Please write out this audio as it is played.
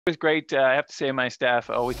was great. I have to say my staff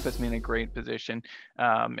always puts me in a great position.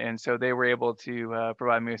 And so they were able to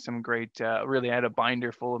provide me with some great, really I had a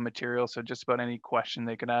binder full of material. So just about any question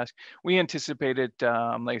they could ask. We anticipated,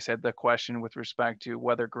 like I said, the question with respect to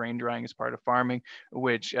whether grain drying is part of farming,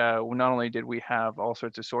 which not only did we have all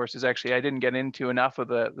sorts of sources, actually, I didn't get into enough of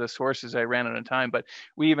the sources, I ran out of time, but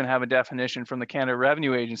we even have a definition from the Canada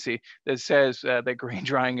Revenue Agency that says that grain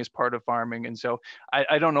drying is part of farming. And so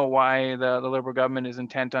I don't know why the Liberal government is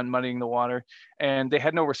intent on muddying the water. And they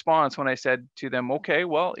had no response when I said to them, okay,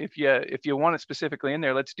 well, if you want it specifically in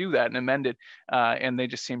there, let's do that and amend it. And they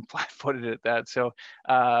just seemed flat-footed at that. So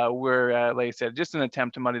we're, like I said, just an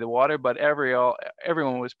attempt to muddy the water, but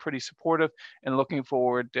everyone was pretty supportive and looking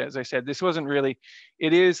forward. As I said, this wasn't really,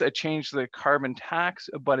 it is a change to the carbon tax,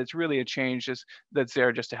 but it's really a change that's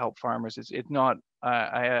there just to help farmers. It's not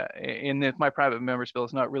my private member's bill,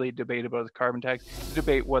 it's not really a debate about the carbon tax. It's a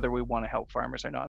debate whether we want to help farmers or not.